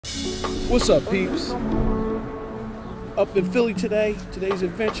What's up, peeps? Up in Philly today, today's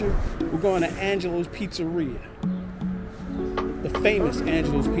adventure, we're going to Angelo's Pizzeria. The famous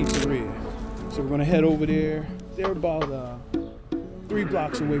Angelo's Pizzeria. So we're gonna head over there. They're about 3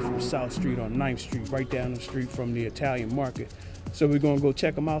 blocks away from South Street on 9th Street, right down the street from the Italian market. So we're gonna go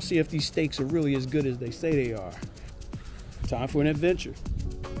check them out, see if these steaks are really as good as they say they are. Time for an adventure.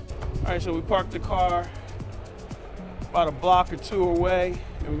 All right, so we parked the car about a block or 2 away,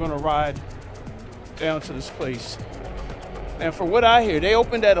 and we're gonna ride down to this place. And for what I hear, they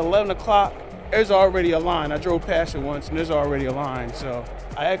opened at 11 o'clock. There's already a line. I drove past it once, and there's already a line. So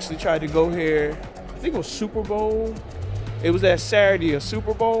I actually tried to go here. I think it was Super Bowl. It was that Saturday, a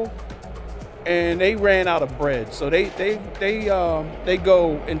Super Bowl, and they ran out of bread. So they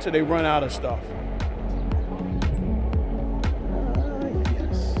go until they run out of stuff.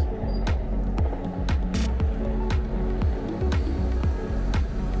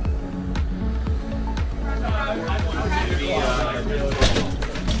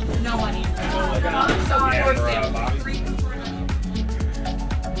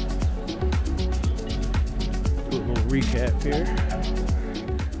 Recap here.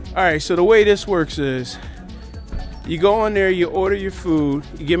 All right, so the way this works is you go in there, you order your food,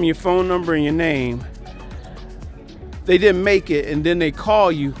 you give them your phone number and your name. They didn't make it, and then they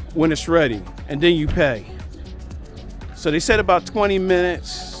call you when it's ready, and then you pay. So they said about 20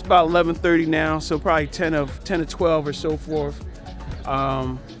 minutes. It's about 11:30 now, so probably 10 to 12 or so forth.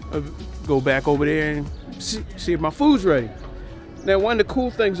 I'll go back over there and see if my food's ready. Now, one of the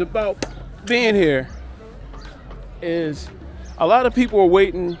cool things about being here is a lot of people are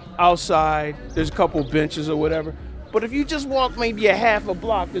waiting outside. There's a couple benches or whatever. But if you just walk maybe a half a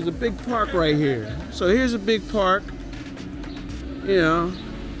block, there's a big park right here. So here's a big park. You know,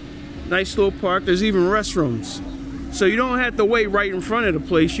 nice little park. There's even restrooms. So you don't have to wait right in front of the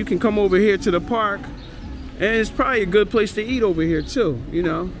place. You can come over here to the park. And it's probably a good place to eat over here too, you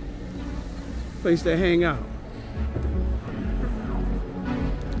know. Place to hang out.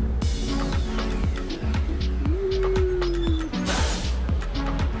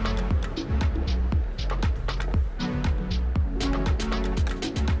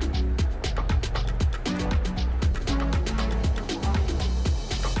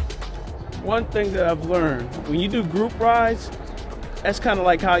 One thing that I've learned, when you do group rides, that's kind of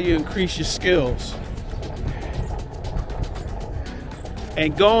like how you increase your skills.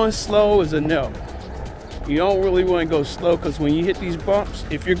 And going slow is a no. You don't really want to go slow, because when you hit these bumps,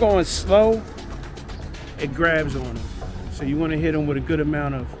 if you're going slow, it grabs on them. So you want to hit them with a good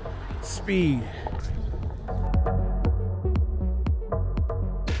amount of speed.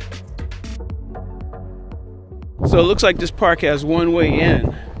 So it looks like this park has one way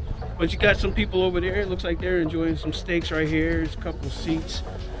in. But you got some people over there. It looks like they're enjoying some steaks right here. There's a couple of seats.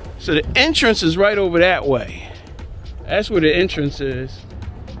 So the entrance is right over that way. That's where the entrance is.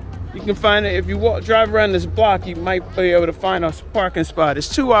 You can find it if you drive around this block. You might be able to find a parking spot.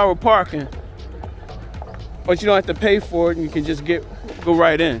 It's 2-hour parking, but you don't have to pay for it, and you can just go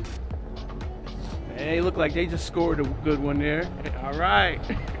right in. And they look like they just scored a good one there. All right.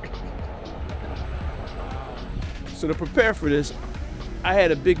 So to prepare for this, I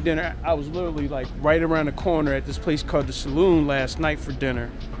had a big dinner. I was literally like right around the corner at this place called The Saloon last night for dinner.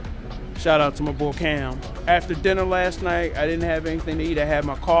 Shout out to my boy Cam. After dinner last night, I didn't have anything to eat. I had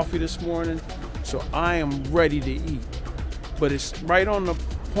my coffee this morning, so I am ready to eat. But it's right on the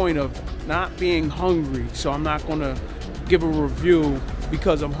point of not being hungry, so I'm not gonna give a review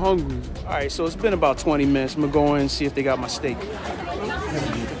because I'm hungry. All right, so it's been about 20 minutes. I'm gonna go in and see if they got my steak.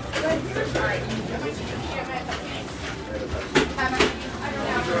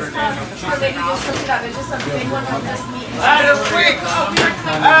 Adam, quick!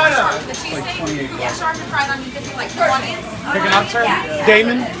 Adam! The cheesesteak? Yeah, sharp and fried onions if you like. Onions? Pick it up, sir? Yeah.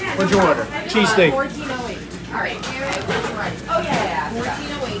 Damon, what'd you order? Cheesesteak. 1408. All right. Oh, yeah.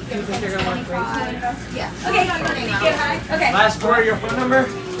 1408. Give us like 25. Yeah. Okay, okay. Last word, your phone number?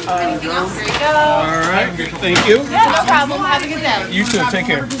 Anything else? There you go. All right, thank you. Yeah, no problem. Have a good day. You too, take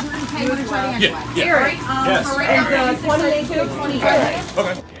care. Yeah. Yes. 28.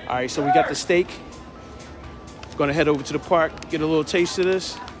 Okay. All right, so we got the steak. Gonna head over to the park, get a little taste of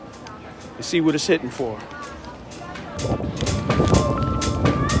this, and see what it's hitting for.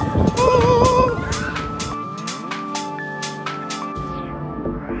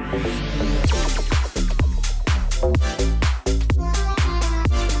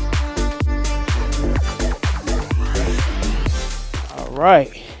 All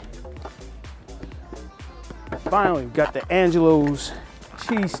right. Finally, we got the Angelo's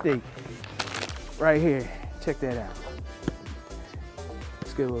cheesesteak right here. Check that out.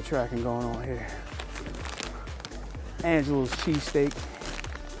 Let's get a little tracking going on here. Angelo's cheesesteak.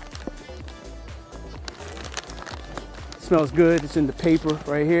 Smells good. It's in the paper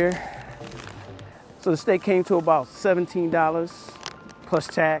right here. So the steak came to about $17 plus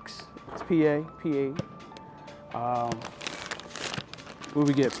tax. It's PA. What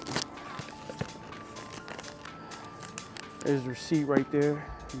we get? There's the receipt right there.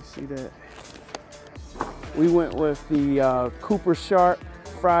 You see that? We went with the Cooper Sharp,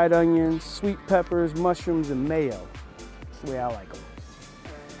 fried onions, sweet peppers, mushrooms, and mayo. That's the way I like them.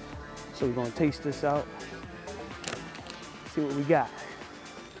 So we're gonna taste this out. See what we got.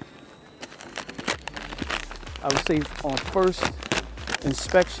 I would say on first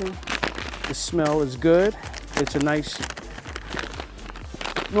inspection, the smell is good. It's a nice,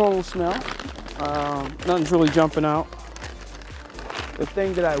 normal smell. Nothing's really jumping out. The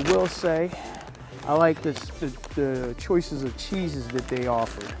thing that I will say, I like the choices of cheeses that they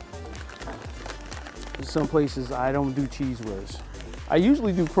offer. In some places, I don't do cheese whiz. I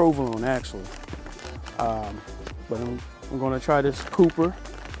usually do provolone, actually. But I'm gonna try this Cooper.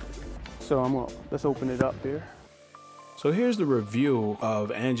 So let's open it up here. So here's the review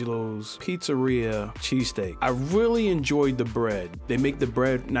of Angelo's Pizzeria cheesesteak. I really enjoyed the bread. They make the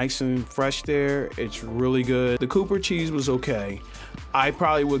bread nice and fresh there. It's really good. The Cooper cheese was okay. I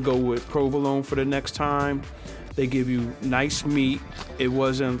probably would go with provolone for the next time. They give you nice meat. It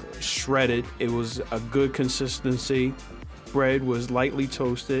wasn't shredded. It was a good consistency. Bread was lightly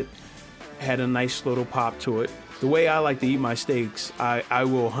toasted. Had a nice little pop to it. The way I like to eat my steaks, I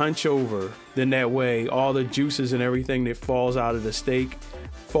will hunch over. Then that way, all the juices and everything that falls out of the steak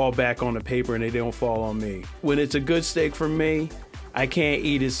fall back on the paper and they don't fall on me. When it's a good steak for me, I can't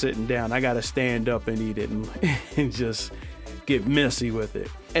eat it sitting down. I gotta stand up and eat it and just get messy with it.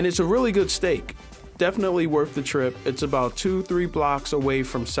 And it's a really good steak. Definitely worth the trip. It's about 2-3 blocks away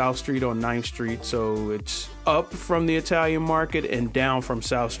from South Street on 9th Street. So it's up from the Italian market and down from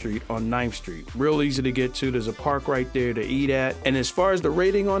South Street on 9th Street. Real easy to get to. There's a park right there to eat at. And as far as the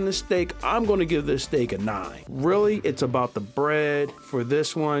rating on this steak, I'm gonna give this steak a 9. Really, it's about the bread. For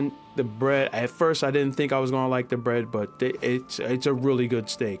this one, the bread, at first I didn't think I was gonna like the bread, but it's a really good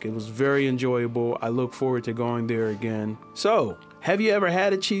steak. It was very enjoyable. I look forward to going there again. So, have you ever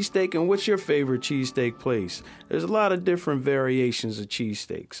had a cheesesteak, and what's your favorite cheesesteak place? There's a lot of different variations of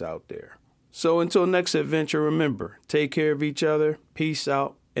cheesesteaks out there. So until next adventure, remember, take care of each other, peace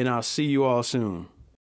out, and I'll see you all soon.